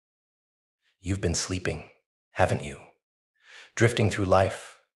You've been sleeping, haven't you? Drifting through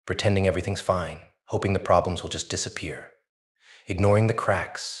life, pretending everything's fine, hoping the problems will just disappear, ignoring the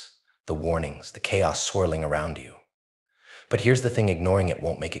cracks, the warnings, the chaos swirling around you. But here's the thing, ignoring it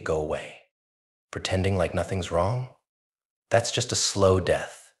won't make it go away. Pretending like nothing's wrong? That's just a slow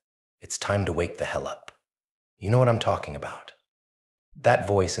death. It's time to wake the hell up. You know what I'm talking about. That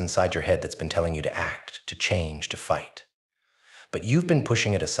voice inside your head that's been telling you to act, to change, to fight. But you've been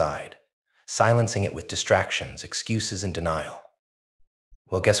pushing it aside, silencing it with distractions, excuses, and denial.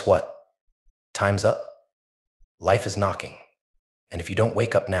 Well, guess what? Time's up. Life is knocking. And if you don't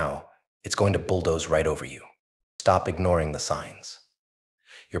wake up now, it's going to bulldoze right over you. Stop ignoring the signs.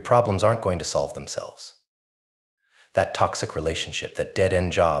 Your problems aren't going to solve themselves. That toxic relationship, that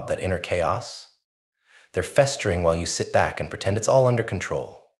dead-end job, that inner chaos, they're festering while you sit back and pretend it's all under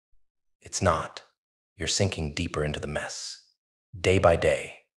control. It's not. You're sinking deeper into the mess, day by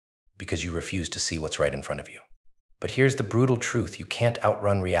day, because you refuse to see what's right in front of you. But here's the brutal truth: you can't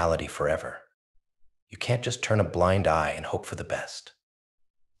outrun reality forever. You can't just turn a blind eye and hope for the best.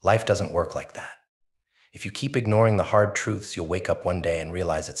 Life doesn't work like that. If you keep ignoring the hard truths, you'll wake up one day and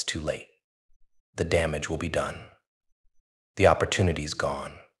realize it's too late. The damage will be done. The opportunity's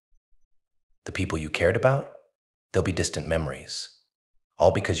gone. The people you cared about, they'll be distant memories,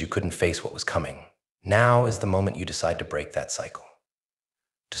 all because you couldn't face what was coming. Now is the moment you decide to break that cycle,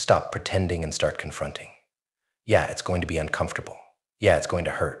 to stop pretending and start confronting. Yeah, it's going to be uncomfortable. Yeah, it's going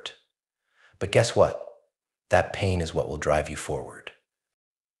to hurt. But guess what? That pain is what will drive you forward.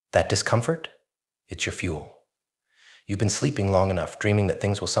 That discomfort, it's your fuel. You've been sleeping long enough, dreaming that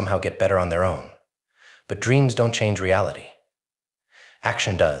things will somehow get better on their own. But dreams don't change reality.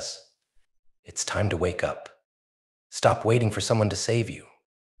 Action does. It's time to wake up. Stop waiting for someone to save you.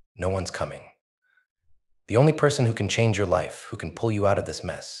 No one's coming. The only person who can change your life, who can pull you out of this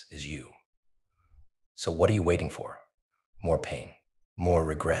mess, is you. So what are you waiting for? More pain? More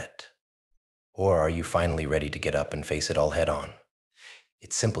regret? Or are you finally ready to get up and face it all head on?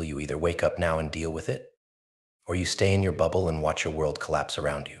 It's simple. You either wake up now and deal with it, or you stay in your bubble and watch your world collapse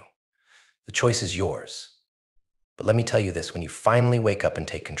around you. The choice is yours. But let me tell you this, when you finally wake up and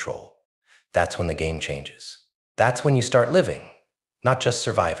take control, that's when the game changes. That's when you start living, not just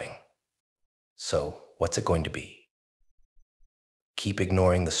surviving. So, what's it going to be? Keep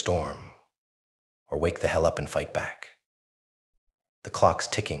ignoring the storm, or wake the hell up and fight back? The clock's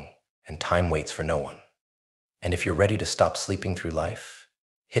ticking, and time waits for no one. And if you're ready to stop sleeping through life,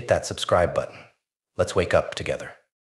 hit that subscribe button. Let's wake up together.